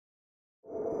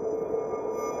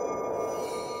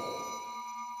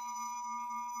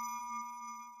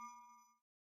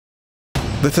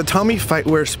The Tatami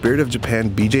Fightwear Spirit of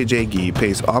Japan BJJ gi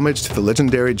pays homage to the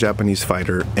legendary Japanese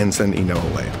fighter Enson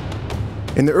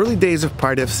Inoue. In the early days of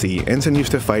Pride FC, Enson used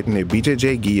to fight in a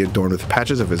BJJ gi adorned with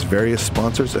patches of his various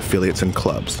sponsors, affiliates, and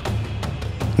clubs.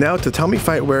 Now, Tatami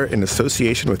Fightwear, in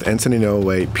association with Enson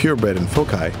Inoue, Purebred, and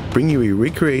Fokai, bring you a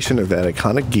recreation of that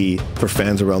iconic gi for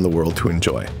fans around the world to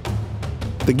enjoy.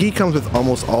 The gi comes with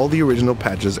almost all the original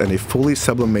patches and a fully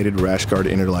sublimated rash guard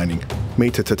inner lining,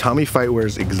 made to Tatami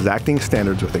Fightwear's exacting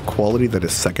standards with a quality that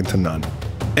is second to none.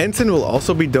 Enson will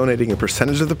also be donating a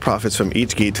percentage of the profits from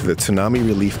each gi to the tsunami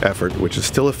relief effort, which is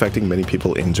still affecting many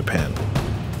people in Japan.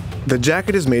 The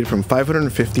jacket is made from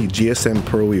 550 GSM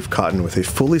pearl weave cotton with a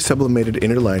fully sublimated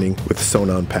inner lining with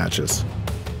sewn-on patches.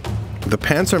 The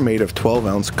pants are made of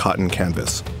 12-ounce cotton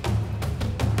canvas.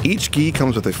 Each gi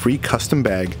comes with a free custom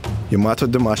bag,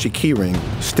 Yamatodamashii keyring,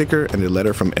 sticker, and a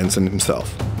letter from Enson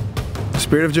himself. The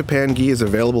Spirit of Japan gi is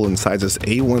available in sizes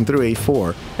A1 through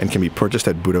A4 and can be purchased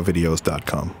at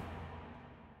BudoVideos.com.